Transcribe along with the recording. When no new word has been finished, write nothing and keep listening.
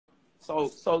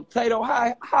So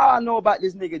Tadoe, how I know about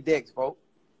this nigga Dex, folks?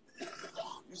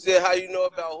 You said how you know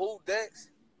about who, Dex?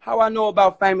 How I know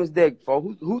about Famous Dex,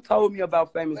 folks? Who told me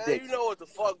about Famous Man, Dex? you know what the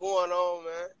fuck going on,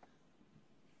 man.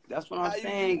 That's what I'm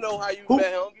saying. You know how you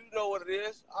met him. You know what it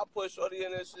is. I put Shorty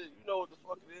in that shit. You know what the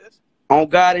fuck it is. On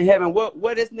God in heaven,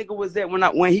 where this nigga was at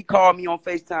when he called me on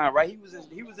FaceTime, right? He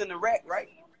was in the rack, right?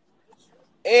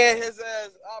 And his ass,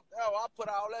 I put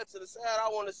all that to the side. I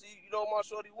want to see, my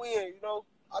Shorty win,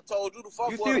 I told you to fuck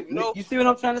with him, You see what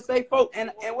I'm trying to say, folks?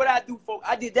 And what I do, folks,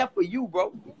 I did that for you,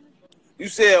 bro. You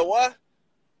said what?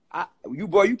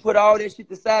 You put all that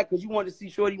shit aside because you wanted to see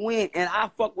Shorty win, and I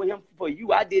fuck with him for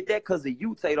you. I did that because of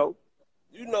you, Tadoe.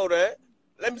 You know that.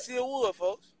 Let me see a wood,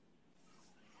 folks.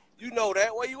 You know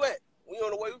that. Where you at? We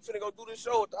on the way. We finna go do this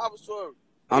show at the Observatory.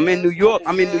 I'm in New York.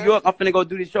 I'm finna go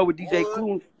do this show with DJ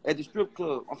Clue at the strip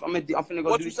club. I'm finna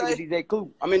go do this shit with DJ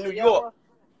Clue. I'm in New York.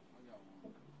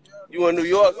 You in New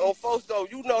York? On folks though,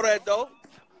 you know that though.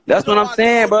 That's what I'm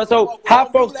saying, bro. So how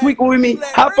folks tweaking with me?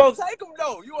 How folks take them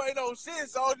though? You ain't on shit,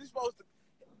 so you supposed to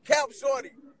cap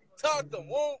Shorty, talk them,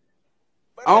 won't.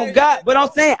 On God, but I'm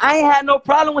saying I ain't had no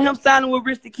problem with him signing with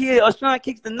Rich the Kid or Sean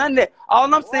Kingston, none of that.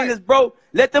 All I'm saying is, bro,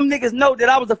 let them niggas know that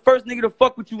I was the first nigga to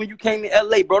fuck with you when you came to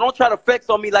LA, bro. Don't try to flex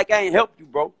on me like I ain't helped you,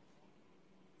 bro.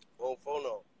 Oh, phone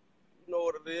on. You know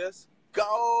what it is.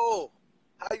 Go.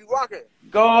 How you rocking?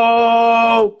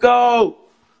 Go.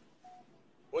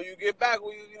 When you get back,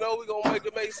 we gonna make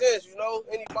it make sense,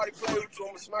 Anybody play with you,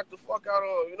 I'm gonna smack the fuck out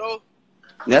of them,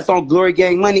 That's on Glory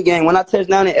Gang, Money Gang. When I touch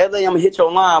down in LA, I'm gonna hit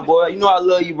your line, boy. You know I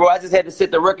love you, bro. I just had to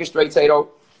set the record straight, Tadoe.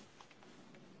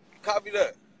 Copy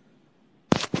that.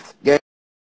 Yeah.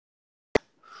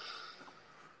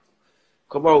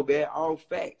 Come on, man. All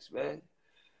facts, man.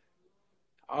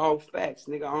 All facts,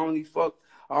 nigga.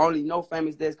 I only know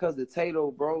Famous Dex because of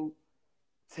Tadoe, bro.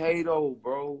 Tadoe.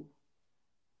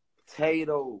 You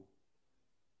know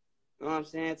what I'm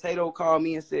saying? Tadoe called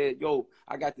me and said, yo,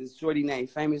 I got this shorty named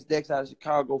Famous Dex out of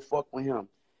Chicago. Fuck with him.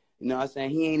 You know what I'm saying?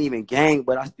 He ain't even gang,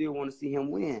 but I still want to see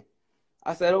him win.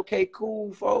 I said, okay,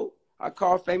 cool, folks. I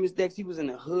called Famous Dex. He was in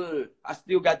the hood. I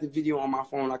still got the video on my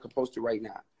phone. I can post it right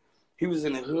now. He was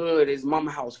in the hood. His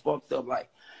mama house fucked up. Like,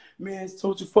 man,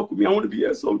 Soulja, fuck with me. I want to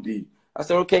be SOD. I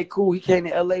said, okay, cool. He came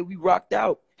to LA. We rocked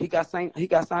out. He got signed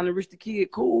to Rich the Kid.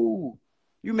 Cool.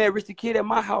 You met Rich the Kid at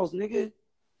my house, nigga.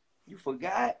 You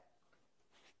forgot?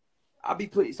 I be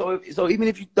putting so even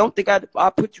if you don't think I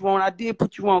put you on, I did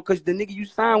put you on because the nigga you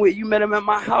signed with, you met him at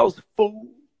my house, fool.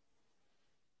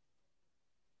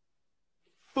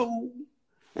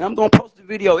 And I'm gonna post the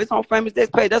video. It's on Famous Dex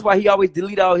page. That's why he always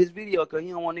delete all his videos because he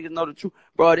don't want niggas to know the truth,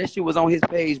 bro. That shit was on his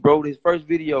page, bro. His first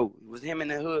video it was him in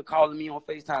the hood calling me on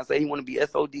FaceTime, say he want to be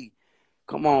SOD.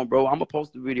 Come on, bro. I'm gonna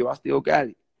post the video. I still got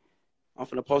it. I'm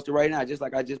finna post it right now, just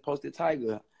like I just posted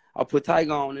Tiger. I put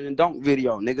Tiger on in the Dunk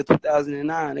video, nigga,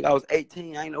 2009. Nigga, I was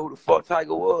 18. I ain't know who the fuck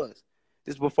Tiger was.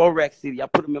 This before Rack City. I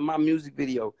put him in my music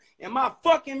video. In my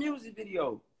fucking music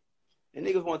video. And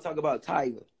niggas want to talk about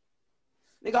Tiger.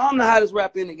 Nigga, I'm the hottest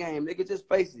rapper in the game. Nigga, just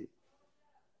face it.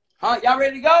 Huh? Y'all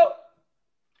ready to go?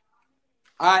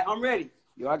 All right, I'm ready.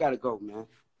 Yo, I gotta go, man.